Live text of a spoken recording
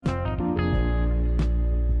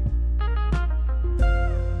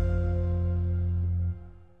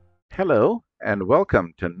Hello, and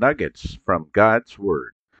welcome to Nuggets from God's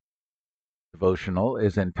Word. Devotional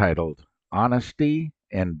is entitled Honesty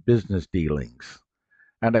in Business Dealings,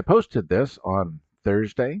 and I posted this on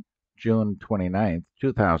Thursday, June 29th,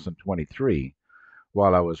 2023,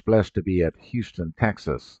 while I was blessed to be at Houston,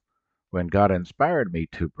 Texas, when God inspired me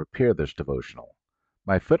to prepare this devotional.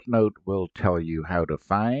 My footnote will tell you how to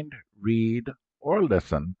find, read, or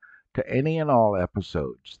listen to any and all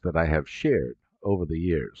episodes that I have shared over the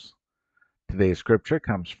years. Today's scripture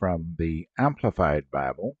comes from the Amplified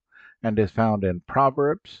Bible and is found in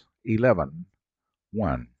Proverbs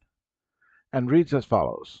 11:1 and reads as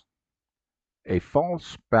follows: A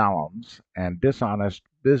false balance and dishonest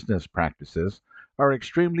business practices are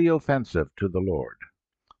extremely offensive to the Lord,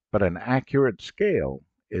 but an accurate scale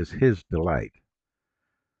is his delight.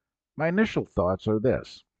 My initial thoughts are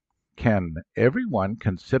this: can everyone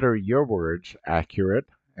consider your words accurate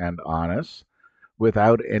and honest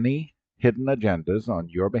without any hidden agendas on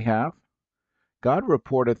your behalf? God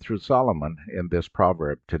reported through Solomon in this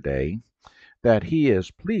proverb today that he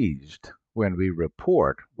is pleased when we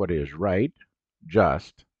report what is right,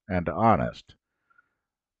 just, and honest,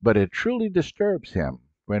 but it truly disturbs him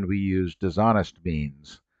when we use dishonest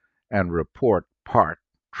means and report part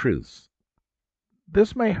truths.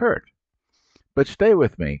 This may hurt, but stay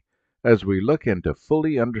with me as we look into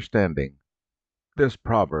fully understanding this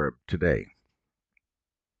proverb today.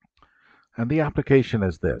 And the application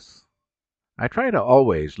is this: I try to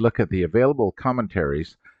always look at the available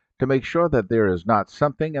commentaries to make sure that there is not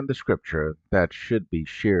something in the scripture that should be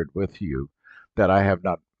shared with you that I have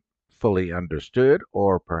not fully understood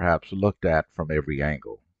or perhaps looked at from every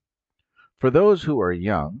angle. For those who are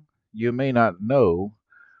young, you may not know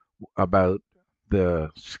about the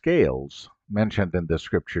scales mentioned in the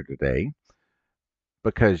scripture today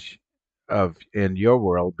because of in your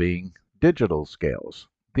world being digital scales.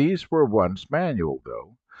 These were once manual,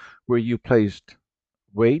 though, where you placed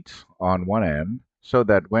weights on one end so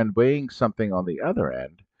that when weighing something on the other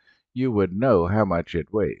end, you would know how much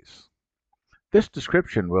it weighs. This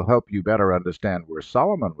description will help you better understand where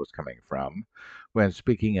Solomon was coming from when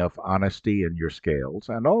speaking of honesty in your scales,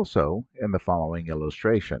 and also in the following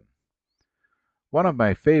illustration. One of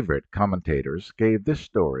my favorite commentators gave this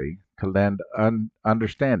story to lend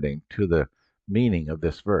understanding to the meaning of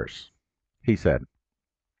this verse. He said,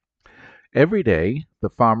 Every day the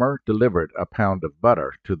farmer delivered a pound of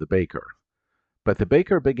butter to the baker. But the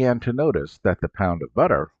baker began to notice that the pound of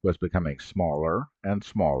butter was becoming smaller and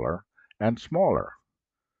smaller and smaller.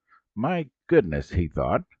 My goodness, he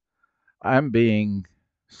thought, I'm being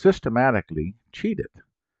systematically cheated.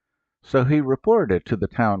 So he reported it to the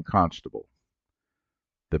town constable.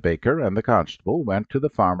 The baker and the constable went to the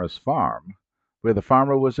farmer's farm, where the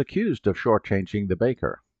farmer was accused of shortchanging the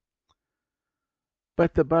baker.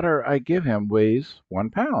 But the butter I give him weighs 1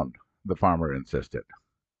 pound, the farmer insisted.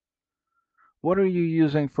 What are you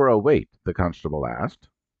using for a weight? The constable asked.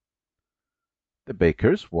 The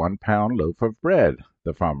baker's 1 pound loaf of bread,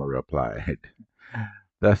 the farmer replied.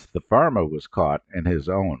 Thus the farmer was caught in his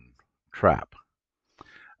own trap.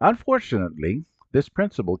 Unfortunately, this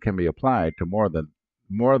principle can be applied to more than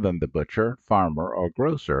the butcher, farmer, or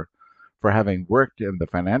grocer. For having worked in the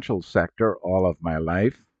financial sector all of my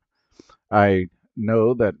life, I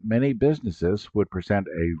know that many businesses would present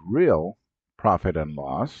a real profit and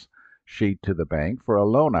loss sheet to the bank for a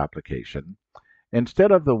loan application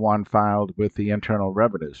instead of the one filed with the Internal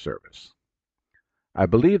Revenue Service. I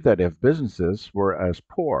believe that if businesses were as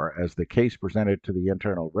poor as the case presented to the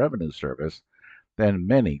Internal Revenue Service, then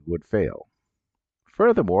many would fail.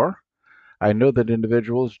 Furthermore, I know that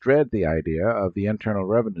individuals dread the idea of the Internal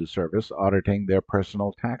Revenue Service auditing their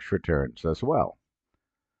personal tax returns as well.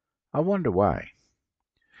 I wonder why.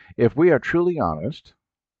 If we are truly honest,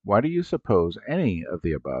 why do you suppose any of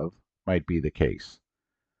the above might be the case?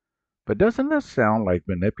 But doesn't this sound like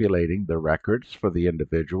manipulating the records for the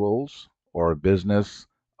individual's or business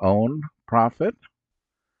own profit?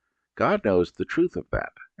 God knows the truth of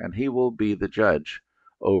that, and He will be the judge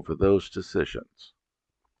over those decisions.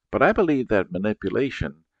 But I believe that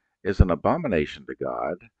manipulation is an abomination to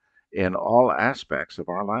God in all aspects of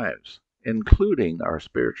our lives, including our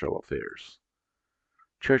spiritual affairs.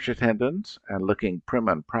 Church attendance and looking prim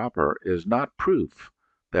and proper is not proof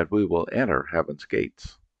that we will enter heaven's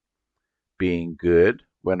gates. Being good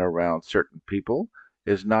when around certain people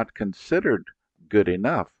is not considered good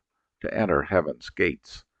enough to enter heaven's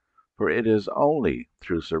gates, for it is only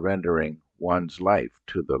through surrendering one's life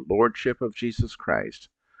to the Lordship of Jesus Christ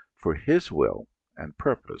for His will and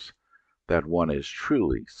purpose that one is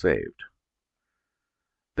truly saved.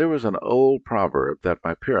 There was an old proverb that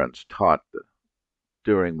my parents taught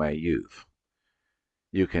during my youth.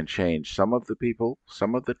 You can change some of the people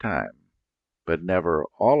some of the time, but never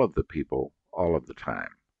all of the people all of the time.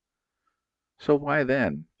 So why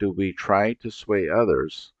then do we try to sway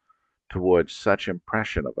others towards such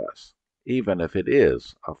impression of us, even if it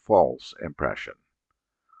is a false impression?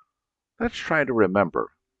 Let's try to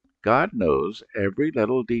remember, God knows every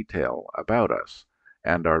little detail about us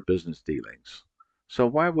and our business dealings. So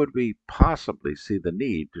why would we possibly see the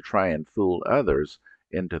need to try and fool others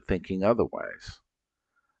into thinking otherwise?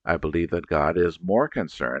 I believe that God is more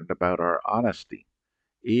concerned about our honesty,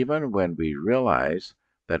 even when we realize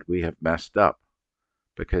that we have messed up,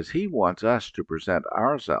 because He wants us to present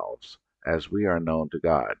ourselves as we are known to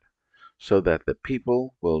God, so that the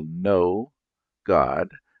people will know God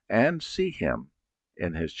and see Him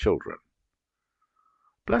in His children.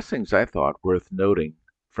 Blessings I thought worth noting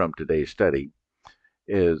from today's study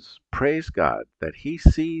is praise God that He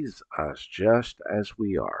sees us just as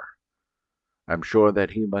we are. I'm sure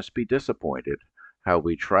that He must be disappointed how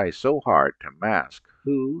we try so hard to mask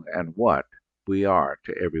who and what we are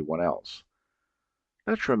to everyone else.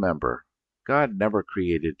 Let's remember, God never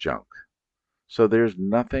created junk, so there's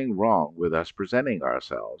nothing wrong with us presenting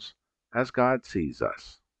ourselves as God sees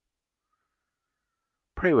us.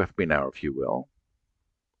 Pray with me now, if you will.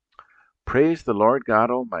 Praise the Lord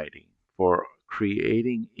God Almighty for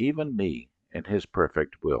creating even me in His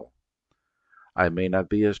perfect will. I may not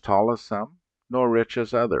be as tall as some, nor rich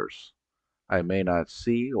as others. I may not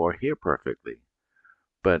see or hear perfectly,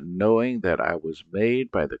 but knowing that I was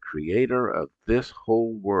made by the Creator of this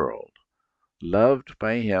whole world, loved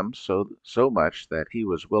by Him so much that He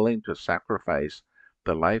was willing to sacrifice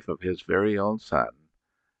the life of His very own Son,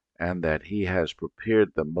 and that He has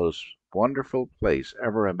prepared the most wonderful place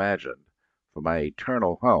ever imagined for my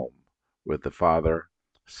eternal home with the Father,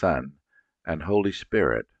 Son, and Holy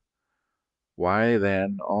Spirit, why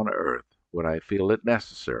then on earth would I feel it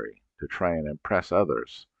necessary to try and impress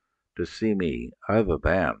others to see me other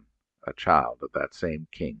than a child of that same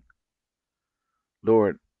King?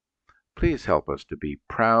 Lord, please help us to be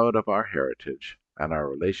proud of our heritage and our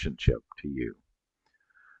relationship to You.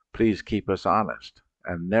 Please keep us honest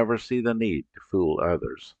and never see the need to fool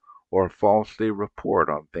others or falsely report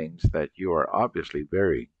on things that You are obviously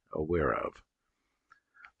very aware of.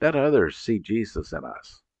 Let others see Jesus in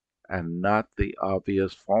us and not the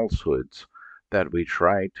obvious falsehoods that we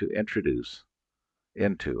try to introduce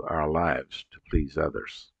into our lives to please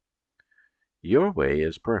others. Your way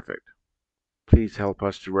is perfect. Please help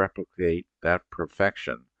us to replicate that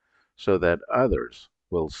perfection so that others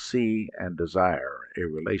will see and desire a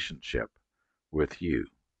relationship with You.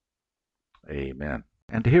 Amen.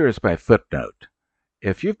 And here is my footnote.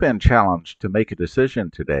 If you've been challenged to make a decision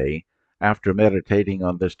today after meditating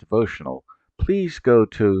on this devotional, please go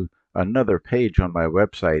to another page on my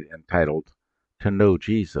website entitled To Know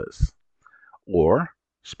Jesus, or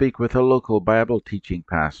speak with a local Bible teaching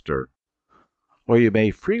pastor, or you may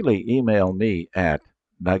freely email me at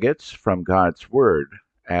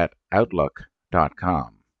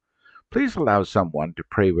nuggetsfromgodsword@outlook.com. Please allow someone to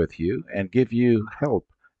pray with you and give you help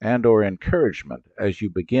and or encouragement as you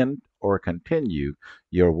begin or continue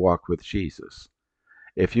your walk with Jesus.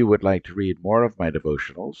 If you would like to read more of my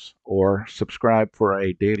devotionals or subscribe for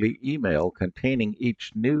a daily email containing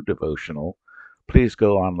each new devotional, please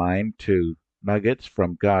go online to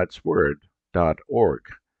nuggetsfromgodsword.org.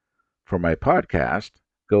 For my podcast,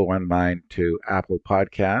 go online to Apple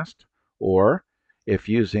Podcast, or if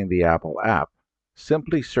using the Apple app,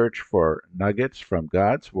 simply search for Nuggets from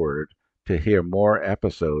God's Word to hear more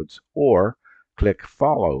episodes, or click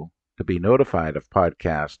follow to be notified of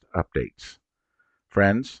podcast updates.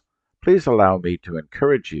 Friends, please allow me to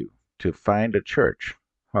encourage you to find a church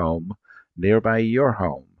home nearby your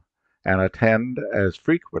home and attend as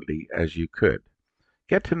frequently as you could.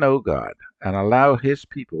 Get to know God and allow His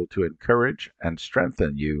people to encourage and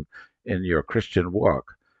strengthen you in your Christian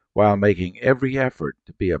walk while making every effort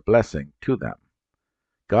to be a blessing to them.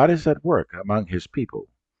 God is at work among His people.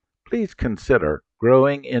 Please consider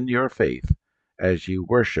growing in your faith as you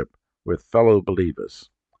worship with fellow believers.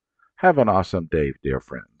 Have an awesome day, dear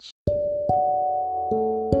friends.